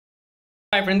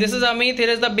Hi friend, this is Amit. Here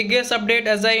is the biggest update.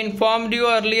 As I informed you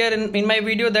earlier in my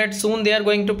video that soon they are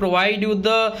going to provide you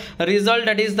the result,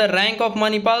 that is the rank of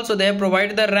manipal. So they have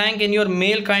provided the rank in your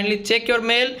mail. Kindly check your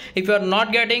mail. If you are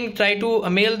not getting, try to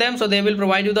mail them, so they will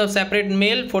provide you the separate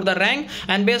mail for the rank,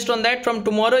 and based on that from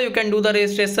tomorrow you can do the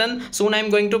registration. Soon I am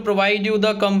going to provide you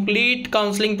the complete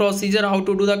counseling procedure, how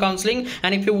to do the counseling,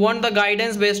 and if you want the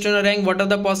guidance based on your rank, what are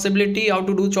the possibility, how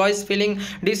to do choice filling,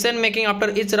 decision making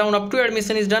after each round up to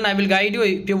admission is done, I will guide you.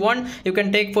 If you want, you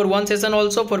can take for one session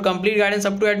also for complete guidance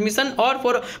up to admission, or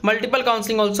for multiple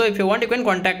counseling also. If you want, you can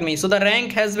contact me. So the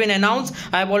rank has been announced.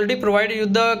 I have already provided you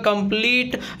the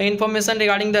complete information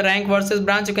regarding the rank versus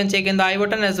branch. You can check in the I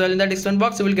button as well in the description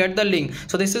box. You will get the link.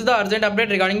 So this is the urgent update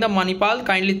regarding the manipal.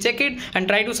 Kindly check it and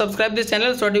try to subscribe this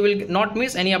channel so that you will not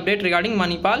miss any update regarding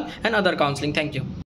manipal and other counseling. Thank you.